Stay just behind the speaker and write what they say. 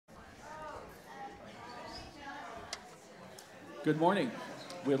Good morning.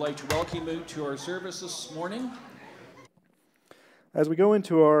 We'd like to welcome you to our service this morning. As we go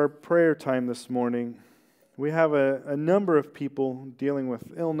into our prayer time this morning, we have a number of people dealing with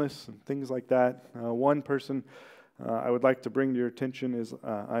illness and things like that. One person I would like to bring to your attention is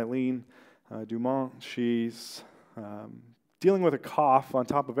Eileen Dumont. She's dealing with a cough on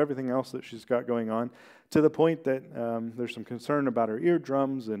top of everything else that she's got going on, to the point that there's some concern about her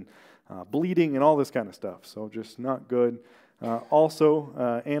eardrums and bleeding and all this kind of stuff. So just not good.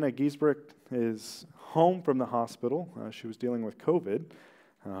 Also, Anna Giesbrecht is home from the hospital. She was dealing with COVID.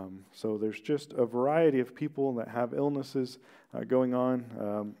 So there's just a variety of people that have illnesses going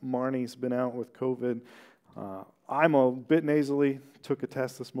on. Marnie's been out with COVID. I'm a bit nasally, took a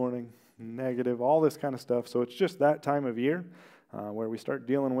test this morning, negative, all this kind of stuff. So it's just that time of year where we start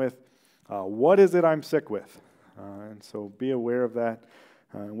dealing with what is it I'm sick with? And so be aware of that.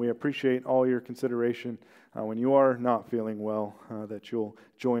 We appreciate all your consideration when you are not feeling well, that you'll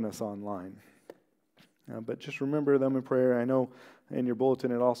join us online. But just remember them in prayer. I know in your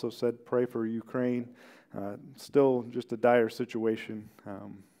bulletin it also said pray for Ukraine. Still just a dire situation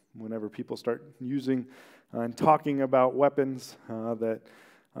whenever people start using and talking about weapons that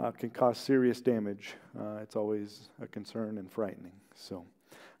can cause serious damage. It's always a concern and frightening. So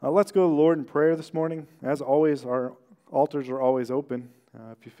let's go to the Lord in prayer this morning. As always, our altars are always open.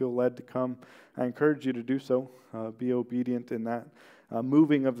 If you feel led to come, I encourage you to do so. Be obedient in that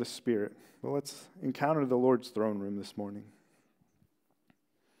moving of the Spirit. Well, let's encounter the Lord's throne room this morning.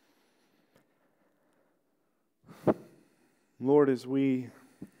 Lord, as we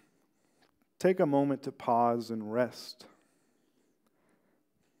take a moment to pause and rest,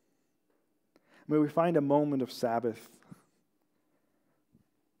 may we find a moment of Sabbath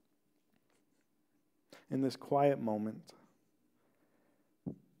in this quiet moment.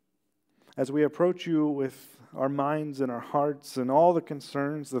 As we approach you with our minds and our hearts and all the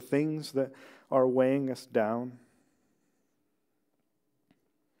concerns, the things that are weighing us down.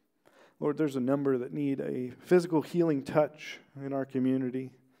 Lord, there's a number that need a physical healing touch in our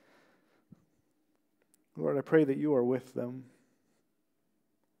community. Lord, I pray that you are with them.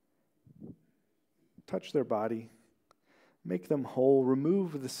 Touch their body. Make them whole.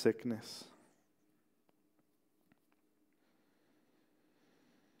 Remove the sickness.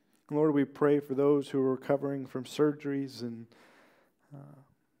 Lord, we pray for those who are recovering from surgeries, and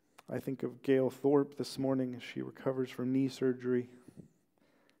I think of Gail Thorpe this morning as she recovers from knee surgery.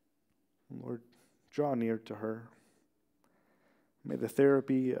 Lord, draw near to her. May the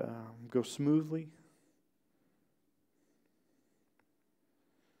therapy go smoothly.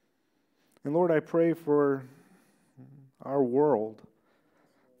 And Lord, I pray for our world.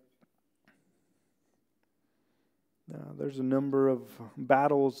 There's a number of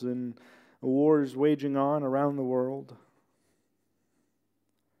battles and wars waging on around the world.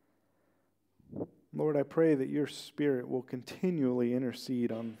 Lord, I pray that your Spirit will continually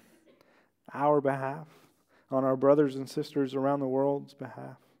intercede on our behalf, on our brothers and sisters around the world's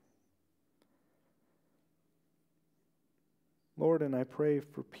behalf. Lord, and I pray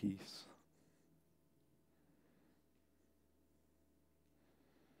for peace.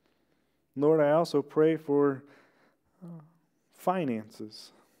 Lord, I also pray for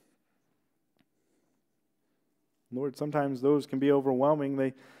finances. Lord, sometimes those can be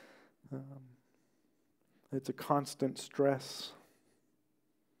overwhelming. It's a constant stress.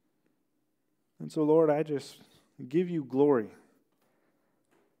 And so, Lord, I just give you glory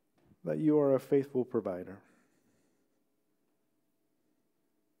that you are a faithful provider.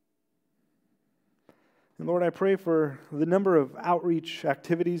 And Lord, I pray for the number of outreach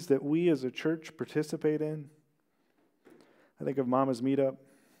activities that we as a church participate in. I think of Mama's Meetup,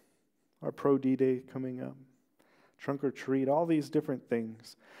 our Pro D-Day coming up, Trunk or Treat, all these different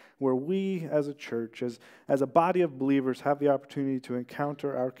things where we as a church, as a body of believers, have the opportunity to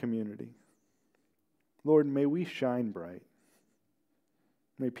encounter our community. Lord, may we shine bright.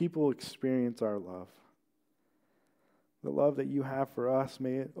 May people experience our love. The love that you have for us,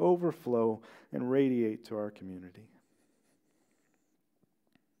 may it overflow and radiate to our community.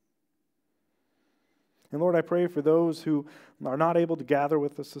 And Lord, I pray for those who are not able to gather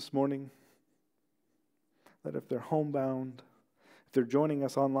with us this morning, that if they're homebound, if they're joining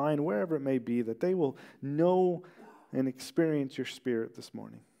us online, wherever it may be, that they will know and experience your Spirit this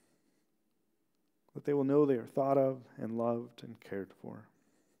morning. That they will know they are thought of and loved and cared for.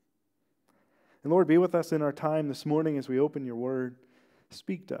 And Lord, be with us in our time this morning as we open your word.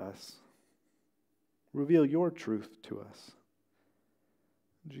 Speak to us. Reveal your truth to us.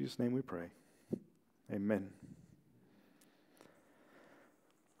 In Jesus' name we pray. Amen.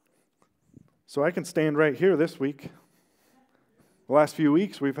 So I can stand right here this week. The last few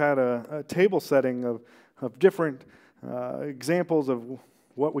weeks, we've had a table setting of different examples of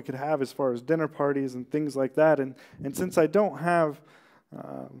what we could have as far as dinner parties and things like that. And since I don't have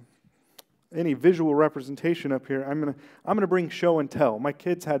any visual representation up here, I'm gonna bring show and tell. My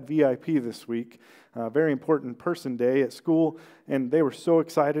kids had VIP this week, very important person day at school, and they were so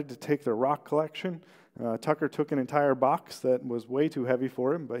excited to take their rock collection. Tucker took an entire box that was way too heavy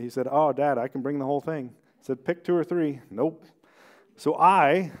for him, but he said, "Oh, Dad, I can bring the whole thing." I said, "Pick 2 or 3." Nope. So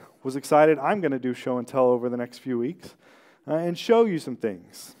I was excited. I'm going to do show and tell over the next few weeks and show you some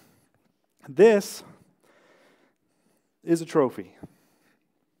things. This is a trophy.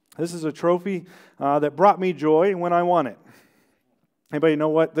 This is a trophy that brought me joy when I won it. Anybody know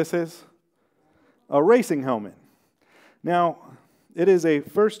what this is? A racing helmet. Now, it is a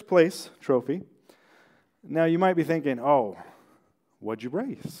first place trophy. Now, you might be thinking, oh, what'd you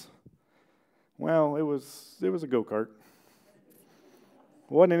race? Well, it was a go-kart.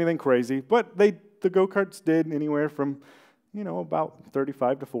 Wasn't anything crazy, but the go-karts did anywhere from, about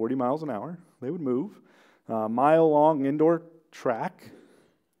 35 to 40 miles an hour. They would move. Mile-long indoor track.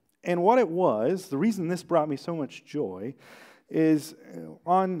 And what it was, the reason this brought me so much joy, is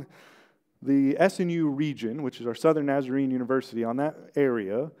on the SNU region, which is our Southern Nazarene University, on that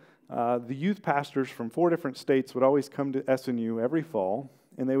area, the youth pastors from 4 different states would always come to SNU every fall,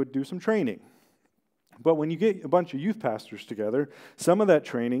 and they would do some training. But when you get a bunch of youth pastors together, some of that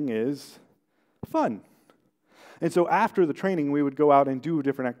training is fun. And so after the training, we would go out and do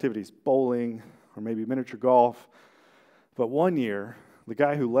different activities, bowling or maybe miniature golf. But one year, the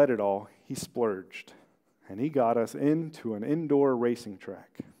guy who led it all, he splurged, and he got us into an indoor racing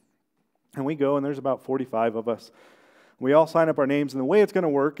track. And we go, and there's about 45 of us. We all sign up our names, and the way it's going to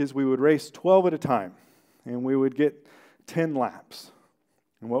work is we would race 12 at a time, and we would get 10 laps.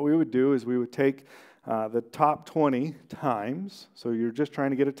 And what we would do is we would take the top 20 times, so you're just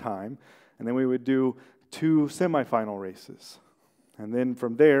trying to get a time, and then we would do 2 semifinal races. And then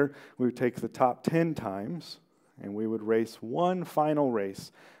from there, we would take the top 10 times, and we would race one final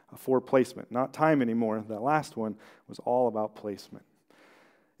race for placement. Not time anymore. That last one was all about placement.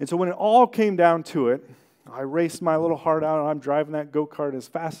 And so when it all came down to it, I raced my little heart out, and I'm driving that go-kart as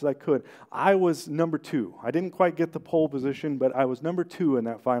fast as I could. I was number 2. I didn't quite get the pole position, but I was number 2 in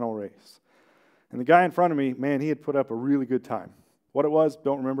that final race. And the guy in front of me, man, he had put up a really good time. What it was,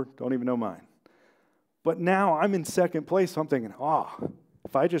 don't remember, don't even know mine. But now I'm in second place, so I'm thinking,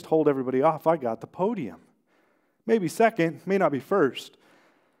 if I just hold everybody off, I got the podium. Maybe second, may not be first,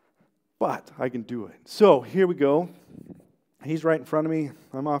 but I can do it. So here we go. He's right in front of me.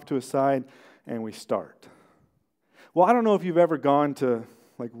 I'm off to his side, and we start. Well, I don't know if you've ever gone to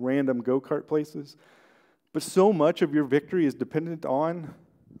like random go-kart places, but so much of your victory is dependent on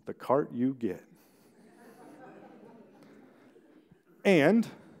the cart you get. And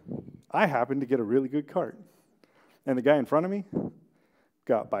I happened to get a really good cart. And the guy in front of me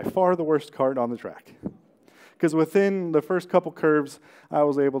got by far the worst cart on the track. Because within the first couple curves, I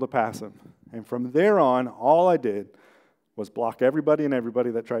was able to pass him. And from there on, all I did was block everybody and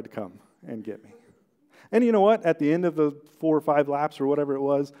everybody that tried to come and get me. And you know what? At the end of the 4 or 5 laps or whatever it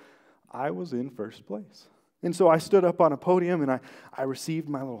was, I was in first place. And so I stood up on a podium and I received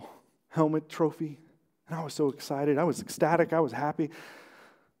my little helmet trophy. And I was so excited. I was ecstatic. I was happy.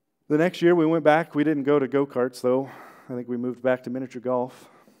 The next year we went back. We didn't go to go-karts, though. I think we moved back to miniature golf.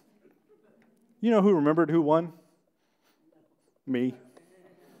 You know who remembered who won? Me.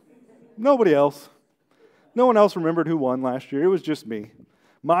 Nobody else. No one else remembered who won last year. It was just me.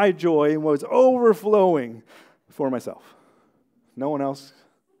 My joy was overflowing for myself. No one else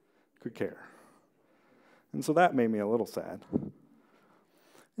could care. And so that made me a little sad.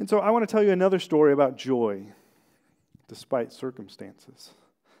 And so I want to tell you another story about joy despite circumstances.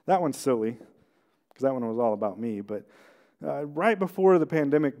 That one's silly, because that one was all about me. But right before the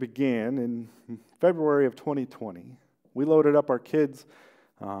pandemic began, in February of 2020, we loaded up our kids,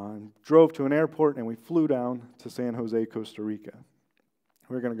 drove to an airport, and we flew down to San Jose, Costa Rica.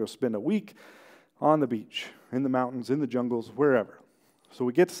 We were going to go spend a week on the beach, in the mountains, in the jungles, wherever. So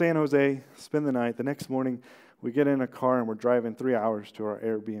we get to San Jose, spend the night. The next morning, we get in a car, and we're driving 3 hours to our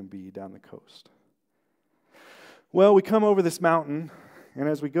Airbnb down the coast. Well, we come over this mountain, and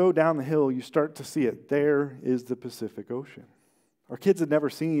as we go down the hill, you start to see it. There is the Pacific Ocean. Our kids had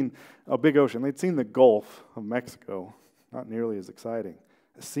never seen a big ocean. They'd seen the Gulf of Mexico, not nearly as exciting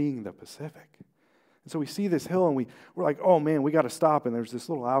as seeing the Pacific. And so we see this hill, and we're like, oh, man, we got to stop, and there's this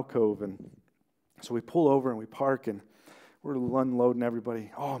little alcove. And so we pull over, and we park, and we're unloading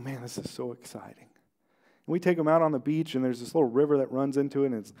everybody. Oh, man, this is so exciting. And We take them out on the beach, and there's this little river that runs into it,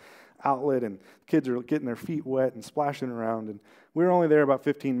 and it's outlet, and kids are getting their feet wet and splashing around. And we were only there about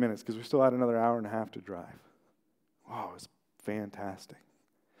 15 minutes because we still had another hour and a half to drive. Wow, it was fantastic.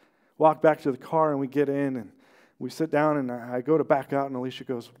 Walk back to the car, and we get in, and we sit down, and I go to back out, and Alicia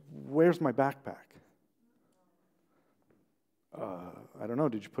goes, "Where's my backpack?" I don't know.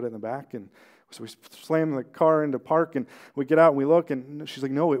 Did you put it in the back? And so we slam the car into park, and we get out, and we look, and she's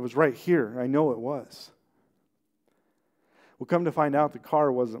like, "No, it was right here. I know it was." We'll come to find out the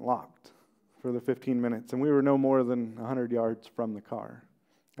car wasn't locked for the 15 minutes, and we were no more than 100 yards from the car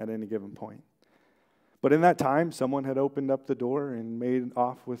at any given point. But in that time, someone had opened up the door and made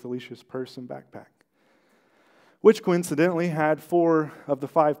off with Alicia's purse and backpack, which coincidentally had 4 of the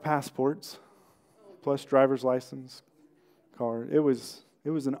 5 passports, plus driver's license, car. It was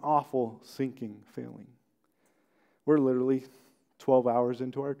an awful, sinking feeling. We're literally 12 hours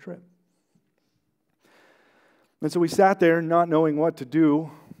into our trip. And so we sat there not knowing what to do.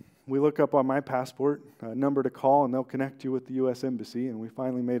 We look up on my passport, a number to call, and they'll connect you with the U.S. Embassy, and we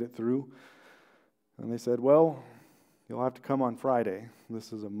finally made it through. And they said, "Well, you'll have to come on Friday."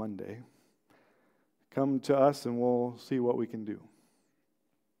 This is a Monday. "Come to us, and we'll see what we can do."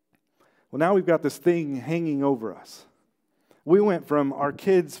 Well, now we've got this thing hanging over us. We went from our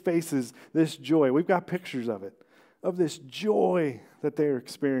kids' faces, this joy. We've got pictures of it, of this joy that they're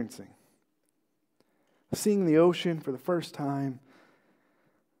experiencing. Seeing the ocean for the first time,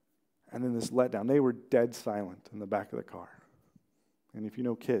 and then this letdown. They were dead silent in the back of the car. And if you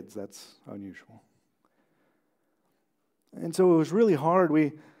know kids, that's unusual. And so it was really hard.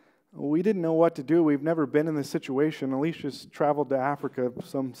 We didn't know what to do. We've never been in this situation. Alicia's traveled to Africa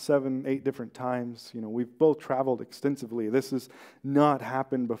some 7, 8 different times. We've both traveled extensively. This has not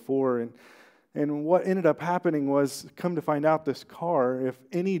happened before. And what ended up happening was, come to find out, this car, if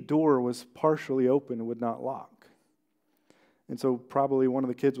any door was partially open, it would not lock. And so probably one of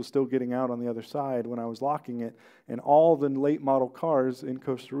the kids was still getting out on the other side when I was locking it. And all the late model cars in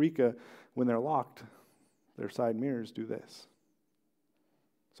Costa Rica, when they're locked, their side mirrors do this.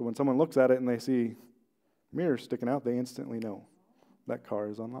 So when someone looks at it and they see mirrors sticking out, they instantly know that car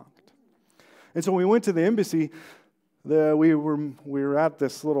is unlocked. And so when we went to the embassy, we were at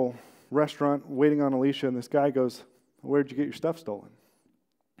this little restaurant waiting on Alicia, and this guy goes, "Where'd you get your stuff stolen?"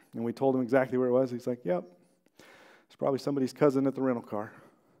 And we told him exactly where it was. He's like, "Yep, it's probably somebody's cousin at the rental car."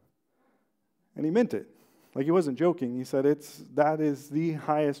 And he meant it. Like, he wasn't joking. He said that is the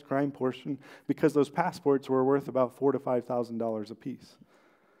highest crime portion, because those passports were worth about $4,000 to $5,000 a piece.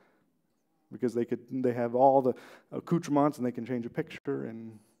 Because they have all the accoutrements, and they can change a picture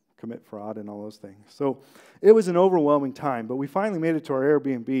and commit fraud and all those things. So it was an overwhelming time, but we finally made it to our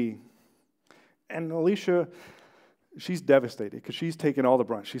Airbnb. And Alicia, she's devastated because she's taken all the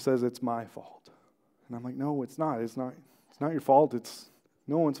brunt. She says, "It's my fault." And I'm like, "No, it's not. It's not your fault. It's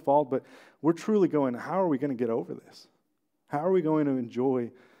no one's fault." But we're truly going, how are we going to get over this? How are we going to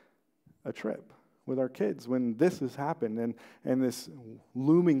enjoy a trip with our kids when this has happened and this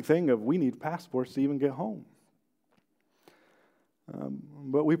looming thing of we need passports to even get home?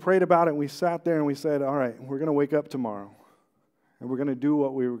 But we prayed about it, and we sat there, and we said, all right, we're going to wake up tomorrow, and we're going to do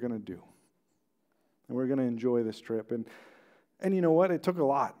what we were going to do. And we're going to enjoy this trip. And you know what? It took a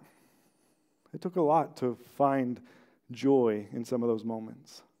lot. It took a lot to find joy in some of those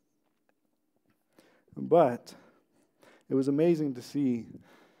moments. But it was amazing to see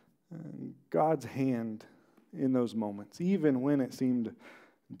God's hand in those moments, even when it seemed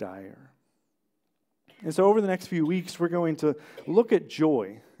dire. And so over the next few weeks, we're going to look at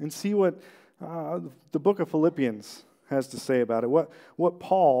joy and see what the book of Philippians has to say about it, what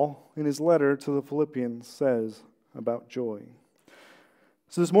Paul, in his letter to the Philippians, says about joy.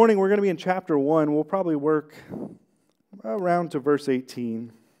 So this morning, we're going to be in chapter 1. We'll probably work around to verse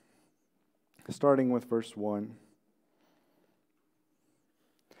 18, starting with verse 1.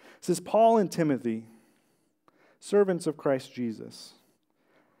 It says, "Paul and Timothy, servants of Christ Jesus,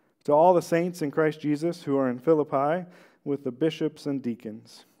 to all the saints in Christ Jesus who are in Philippi, with the bishops and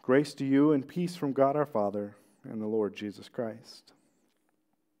deacons, grace to you and peace from God our Father and the Lord Jesus Christ."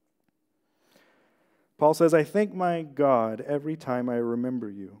 Paul says, "I thank my God every time I remember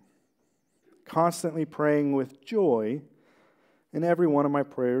you, constantly praying with joy in every one of my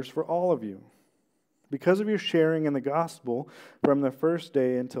prayers for all of you, because of your sharing in the gospel from the first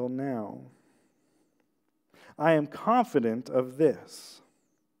day until now. I am confident of this,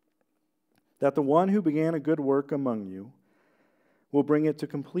 that the one who began a good work among you will bring it to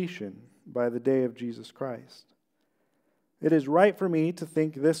completion by the day of Jesus Christ. It is right for me to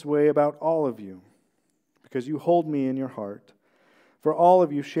think this way about all of you, because you hold me in your heart, for all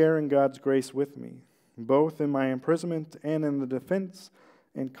of you share in God's grace with me. both in my imprisonment and in the defense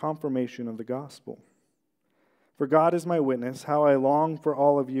and confirmation of the gospel. For God is my witness, how I long for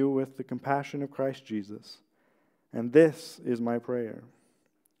all of you with the compassion of Christ Jesus. And this is my prayer,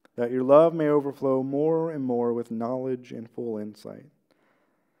 that your love may overflow more and more with knowledge and full insight,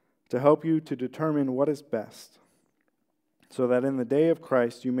 to help you to determine what is best, so that in the day of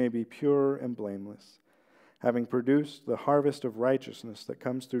Christ you may be pure and blameless, having produced the harvest of righteousness that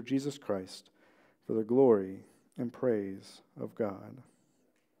comes through Jesus Christ, for the glory and praise of God.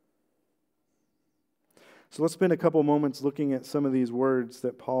 So let's spend a couple moments looking at some of these words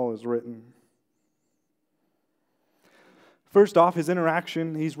that Paul has written. First off, his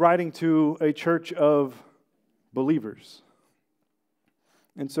interaction, he's writing to a church of believers.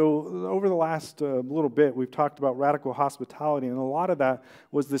 And so over the last little bit, we've talked about radical hospitality, and a lot of that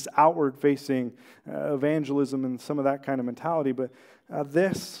was this outward-facing evangelism and some of that kind of mentality. But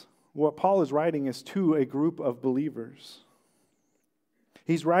what Paul is writing is to a group of believers.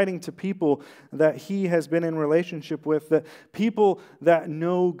 He's writing to people that he has been in relationship with, that people that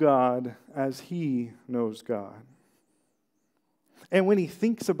know God as he knows God. And when he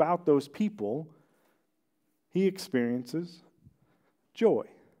thinks about those people, he experiences joy.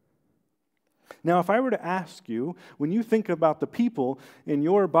 Now, if I were to ask you, when you think about the people in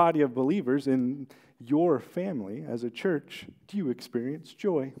your body of believers, in your family as a church, do you experience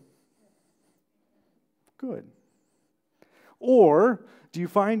joy? Good. Or do you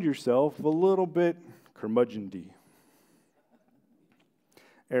find yourself a little bit curmudgeon-y?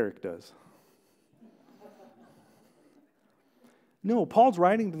 Eric does. No, Paul's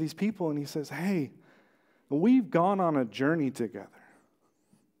writing to these people and he says, hey, we've gone on a journey together.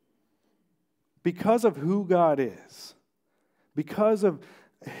 Because of who God is, because of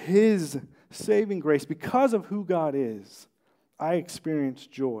his saving grace, because of who God is, I experience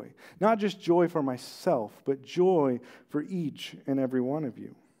joy. Not just joy for myself, but joy for each and every one of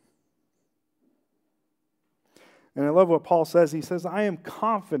you. And I love what Paul says. He says, I am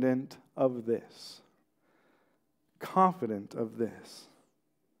confident of this. Confident of this.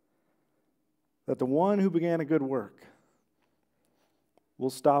 That the one who began a good work will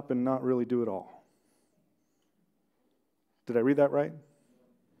stop and not really do it all. Did I read that right?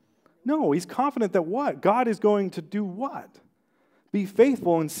 No, he's confident that what? God is going to do what? Be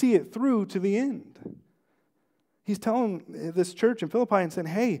faithful and see it through to the end. He's telling this church in Philippi and saying,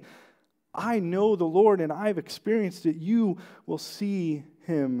 hey, I know the Lord and I've experienced it. You will see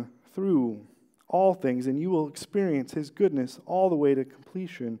him through all things and you will experience his goodness all the way to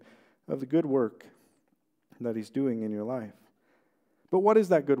completion of the good work that he's doing in your life. But what is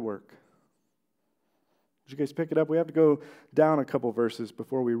that good work? Did you guys pick it up? We have to go down a couple verses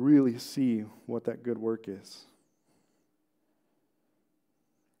before we really see what that good work is.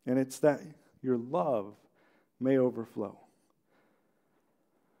 And it's that your love may overflow.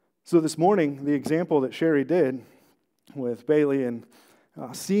 So this morning, the example that Sherry did with Bailey and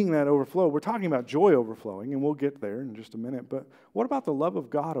seeing that overflow, we're talking about joy overflowing, and we'll get there in just a minute. But what about the love of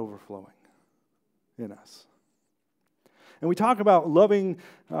God overflowing in us? And we talk about loving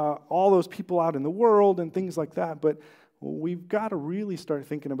all those people out in the world and things like that, but we've got to really start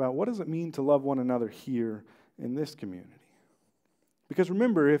thinking about what does it mean to love one another here in this community? Because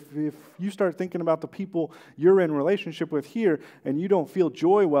remember, if you start thinking about the people you're in relationship with here and you don't feel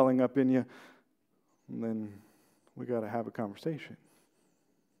joy welling up in you, then we got to have a conversation.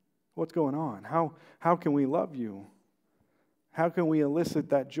 What's going on? How can we love you? How can we elicit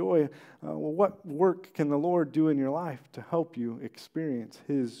that joy? What work can the Lord do in your life to help you experience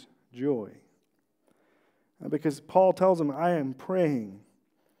his joy? Because Paul tells them, I am praying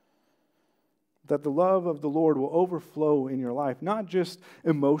that the love of the Lord will overflow in your life, not just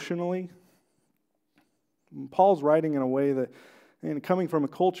emotionally. Paul's writing in a way that, and coming from a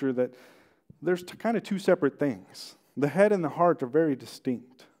culture that there's kind of two separate things. The head and the heart are very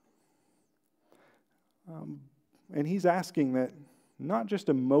distinct. And he's asking that not just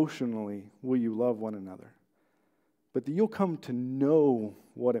emotionally will you love one another, but that you'll come to know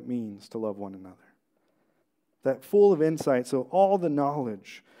what it means to love one another. That full of insight, so all the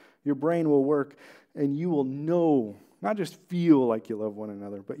knowledge, your brain will work, and you will know, not just feel like you love one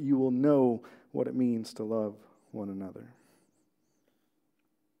another, but you will know what it means to love one another.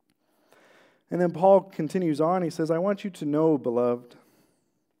 And then Paul continues on. He says, I want you to know, beloved,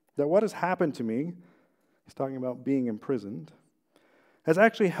 that what has happened to me, he's talking about being imprisoned, has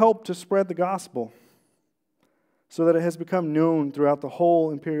actually helped to spread the gospel so that it has become known throughout the whole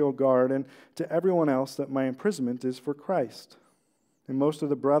imperial guard and to everyone else that my imprisonment is for Christ. And most of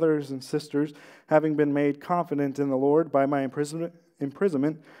the brothers and sisters, having been made confident in the Lord by my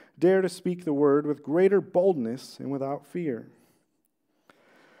imprisonment, dare to speak the word with greater boldness and without fear.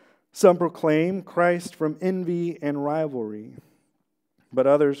 Some proclaim Christ from envy and rivalry, but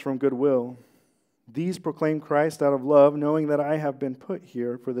others from goodwill. These proclaim Christ out of love, knowing that I have been put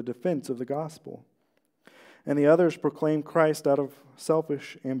here for the defense of the gospel. And the others proclaim Christ out of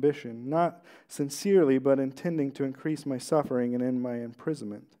selfish ambition, not sincerely, but intending to increase my suffering and end my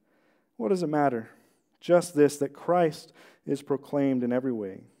imprisonment. What does it matter? Just this, that Christ is proclaimed in every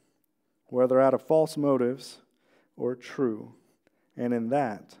way, whether out of false motives or true, and in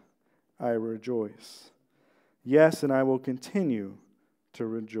that I rejoice. Yes, and I will continue to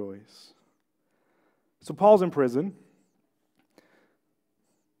rejoice. So Paul's in prison.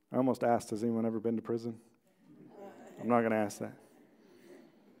 I almost asked, has anyone ever been to prison? I'm not going to ask that.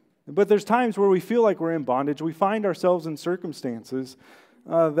 But there's times where we feel like we're in bondage. We find ourselves in circumstances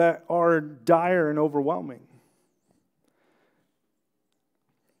that are dire and overwhelming.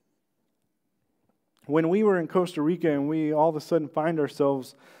 When we were in Costa Rica and we all of a sudden find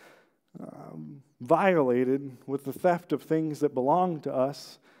ourselves violated with the theft of things that belong to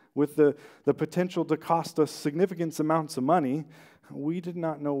us, with the potential to cost us significant amounts of money, we did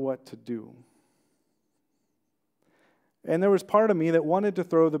not know what to do. And there was part of me that wanted to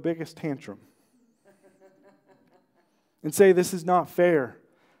throw the biggest tantrum and say, this is not fair.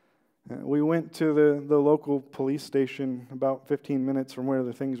 We went to the local police station about 15 minutes from where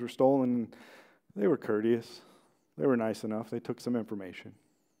the things were stolen, and they were courteous. They were nice enough. They took some information.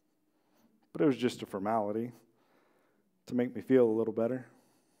 But it was just a formality to make me feel a little better.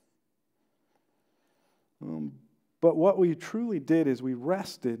 But what we truly did is we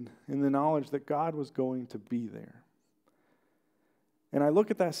rested in the knowledge that God was going to be there. And I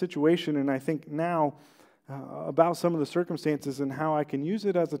look at that situation and I think now about some of the circumstances and how I can use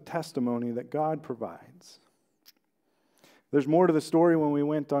it as a testimony that God provides. There's more to the story when we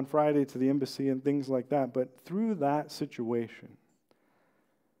went on Friday to the embassy and things like that, but through that situation,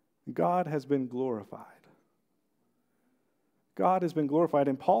 God has been glorified. God has been glorified,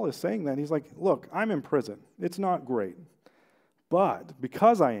 and Paul is saying that. He's like, look, I'm in prison. It's not great. But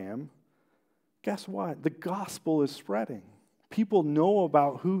because I am, guess what? The gospel is spreading. People know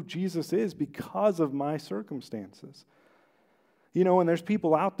about who Jesus is because of my circumstances. You know, and there's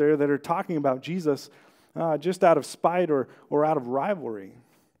people out there that are talking about Jesus just out of spite or out of rivalry.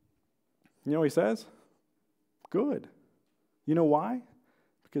 You know what he says? Good. You know why?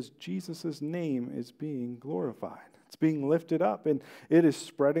 Because Jesus' name is being glorified. It's being lifted up, and it is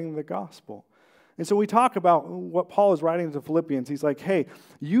spreading the gospel. And so we talk about what Paul is writing to the Philippians. He's like, hey,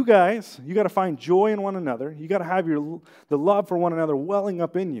 you guys, you got to find joy in one another. You got to have the love for one another welling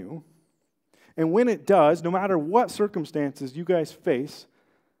up in you. And when it does, no matter what circumstances you guys face,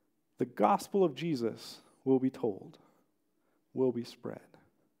 the gospel of Jesus will be told, will be spread.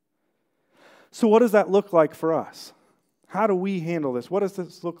 So what does that look like for us? How do we handle this? What does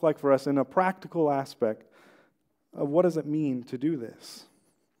this look like for us in a practical aspect of what does it mean to do this?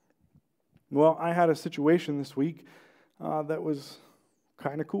 Well, I had a situation this week that was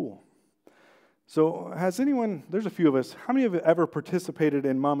kind of cool. So has anyone, there's a few of us, how many of you ever participated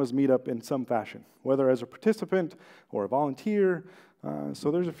in Mama's Meetup in some fashion, whether as a participant or a volunteer? So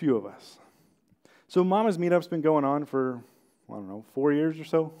there's a few of us. So Mama's Meetup's been going on for, 4 years or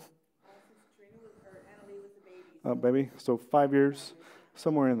so? Baby, so 5 years,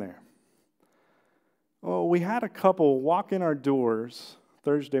 somewhere in there. Well, we had a couple walk in our doors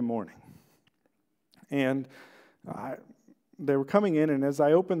Thursday morning. And they were coming in, and as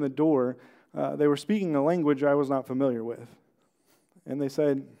I opened the door, they were speaking a language I was not familiar with. And they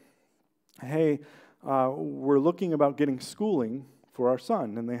said, hey, we're looking about getting schooling for our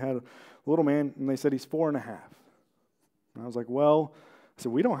son. And they had a little man, and they said he's 4.5. And I was like, well, I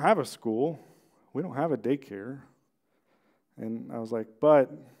said, we don't have a school. We don't have a daycare. And I was like,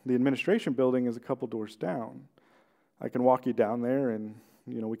 but the administration building is a couple doors down. I can walk you down there, and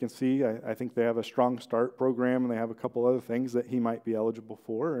we can see, I think they have a Strong Start program, and they have a couple other things that he might be eligible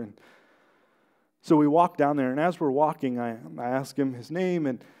for. And so we walked down there, and as we're walking, I asked him his name,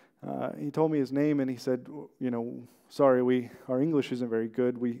 and he told me his name, and he said, sorry, our English isn't very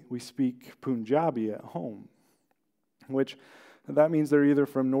good. We speak Punjabi at home, which that means they're either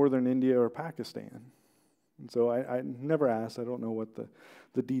from northern India or Pakistan. And so I never asked. I don't know what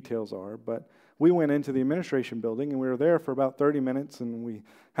the details are, but we went into the administration building, and we were there for about 30 minutes, and we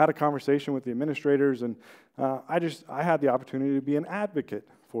had a conversation with the administrators, and I had the opportunity to be an advocate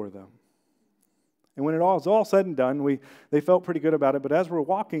for them. And when it was all said and done, they felt pretty good about it, but as we're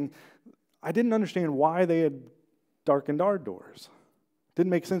walking, I didn't understand why they had darkened our doors. It didn't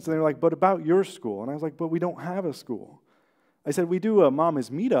make sense, and they were like, but about your school. And I was like, but we don't have a school. I said, we do a Mama's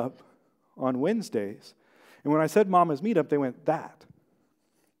Meetup on Wednesdays. And when I said Mama's Meetup, they went, that.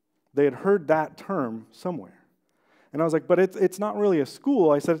 They had heard that term somewhere. And I was like, but it's not really a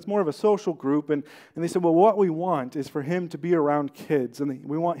school. I said, it's more of a social group. And they said, well, what we want is for him to be around kids. And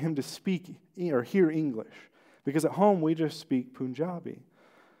we want him to speak or hear English. Because at home, we just speak Punjabi.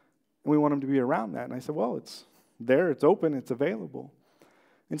 And we want him to be around that. And I said, well, it's there, it's open, it's available.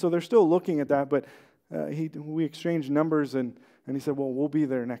 And so they're still looking at that. But we exchanged numbers, and he said, well, we'll be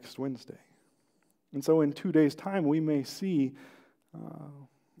there next Wednesday. And so in 2 days' time, we may see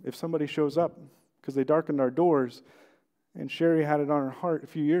if somebody shows up, because they darkened our doors. And Sherry had it on her heart a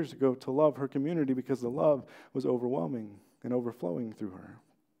few years ago to love her community because the love was overwhelming and overflowing through her.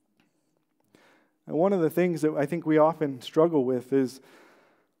 And one of the things that I think we often struggle with is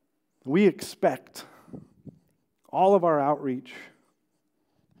we expect all of our outreach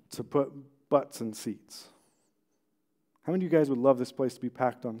to put butts in seats. How many of you guys would love this place to be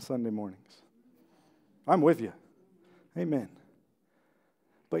packed on Sunday mornings? I'm with you. Amen.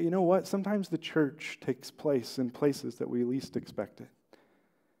 But you know what? Sometimes the church takes place in places that we least expect it.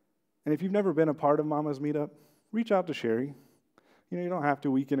 And if you've never been a part of Mama's Meetup, reach out to Sherry. You don't have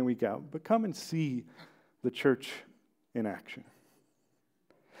to week in and week out, but come and see the church in action.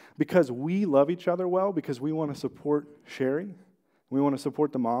 Because we love each other well, because we want to support Sherry, we want to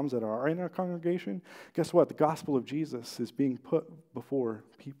support the moms that are in our congregation, guess what? The gospel of Jesus is being put before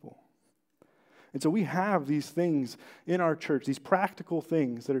people. And so we have these things in our church, these practical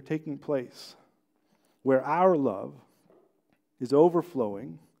things that are taking place where our love is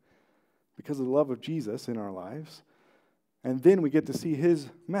overflowing because of the love of Jesus in our lives, and then we get to see his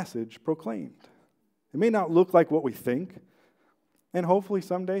message proclaimed. It may not look like what we think, and hopefully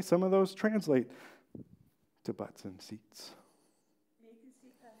someday some of those translate to butts and seats.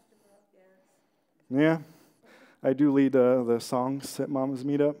 Yeah, I do lead the songs at Mama's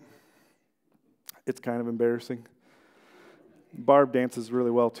Meetup. It's kind of embarrassing. Barb dances really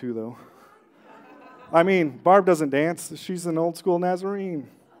well too, though. I mean, Barb doesn't dance. She's an old school Nazarene.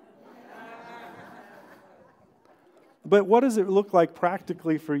 But what does it look like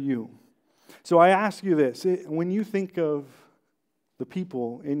practically for you? So I ask you this. When you think of the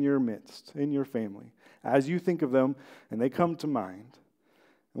people in your midst, in your family, as you think of them and they come to mind,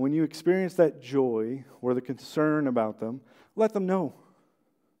 and when you experience that joy or the concern about them, let them know.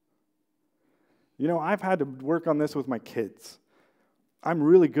 You know, I've had to work on this with my kids. I'm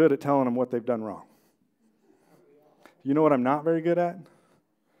really good at telling them what they've done wrong. You know what I'm not very good at?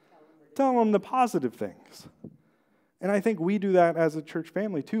 Telling them the positive things. And I think we do that as a church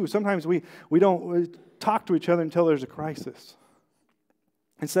family too. Sometimes we don't talk to each other until there's a crisis.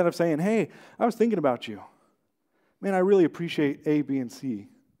 Instead of saying, hey, I was thinking about you. Man, I really appreciate A, B, and C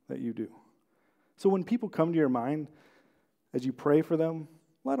that you do. So when people come to your mind, as you pray for them,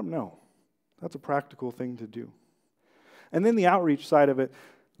 let them know. That's a practical thing to do. And then the outreach side of it,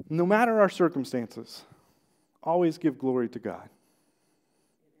 no matter our circumstances, always give glory to God.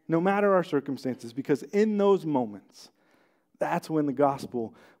 No matter our circumstances, because in those moments, that's when the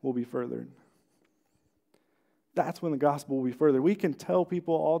gospel will be furthered. That's when the gospel will be furthered. We can tell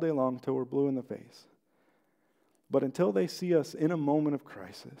people all day long until we're blue in the face. But until they see us in a moment of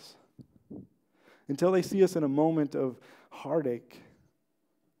crisis, until they see us in a moment of heartache,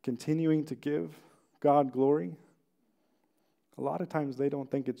 continuing to give God glory, a lot of times they don't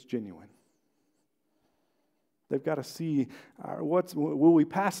think it's genuine. They've got to see, will we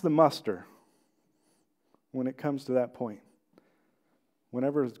pass the muster when it comes to that point?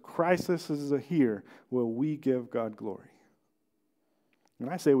 Whenever crisis is here, will we give God glory? And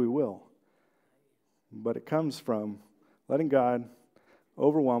I say we will. But it comes from letting God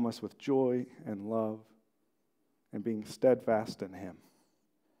overwhelm us with joy and love and being steadfast in him.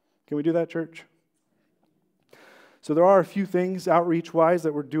 Can we do that, church? So there are a few things outreach-wise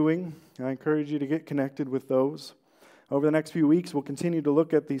that we're doing. I encourage you to get connected with those. Over the next few weeks, we'll continue to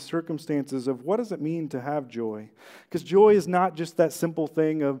look at these circumstances of what does it mean to have joy? Because joy is not just that simple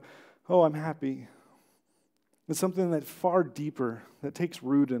thing of, oh, I'm happy. It's something that's far deeper, that takes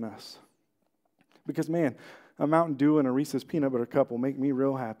root in us. Because, man, a Mountain Dew and a Reese's Peanut Butter Cup will make me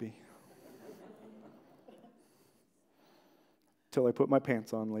real happy. Till I put my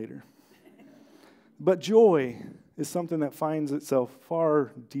pants on later. But joy is something that finds itself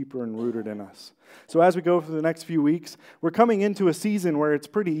far deeper and rooted in us. So as we go through the next few weeks, we're coming into a season where it's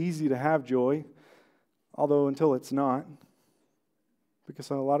pretty easy to have joy, although until it's not. Because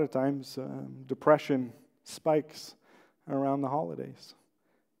a lot of times depression spikes around the holidays.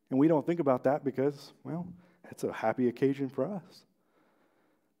 And we don't think about that because, well, it's a happy occasion for us.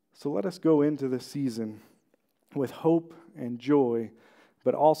 So let us go into this season with hope and joy,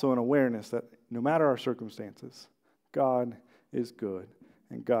 but also an awareness that no matter our circumstances, God is good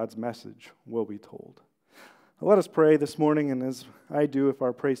and God's message will be told. Let us pray this morning, and as I do, if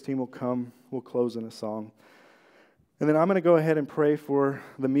our praise team will come, we'll close in a song. And then I'm going to go ahead and pray for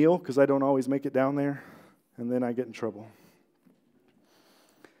the meal, because I don't always make it down there, and then I get in trouble.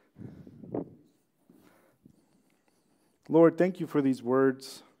 Lord, thank you for these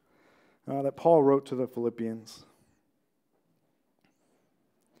words that Paul wrote to the Philippians.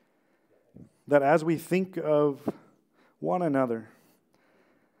 That as we think of one another,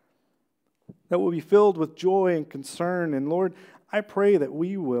 that we'll be filled with joy and concern. And Lord, I pray that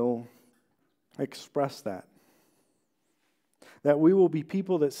we will express that. That we will be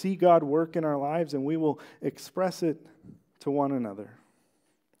people that see God work in our lives and we will express it to one another.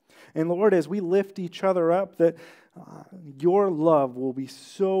 And Lord, as we lift each other up, that your love will be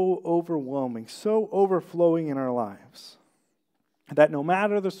so overwhelming, so overflowing in our lives, that no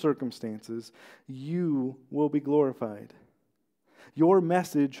matter the circumstances, you will be glorified. Your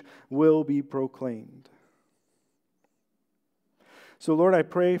message will be proclaimed. So, Lord, I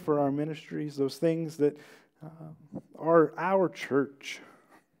pray for our ministries, those things that are our church,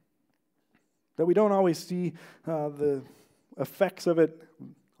 that we don't always see the effects of it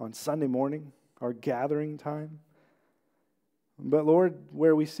on Sunday morning, our gathering time. But, Lord,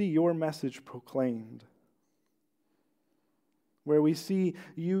 where we see your message proclaimed, where we see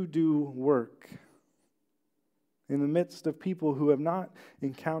you do work in the midst of people who have not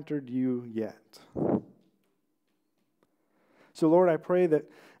encountered you yet. So, Lord, I pray that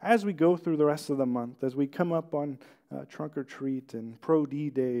as we go through the rest of the month, as we come up on Trunk or Treat and Pro D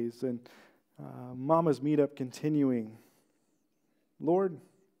days and Mama's Meetup continuing, Lord,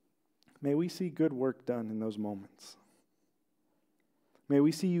 may we see good work done in those moments. May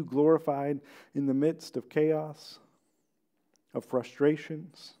we see you glorified in the midst of chaos, of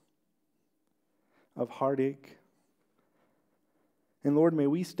frustrations, of heartache. And Lord, may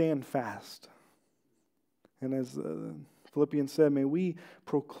we stand fast. And as Philippians said, may we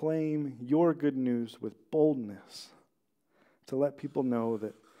proclaim your good news with boldness to let people know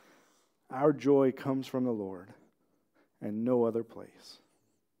that our joy comes from the Lord and no other place.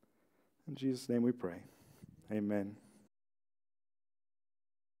 In Jesus' name we pray. Amen.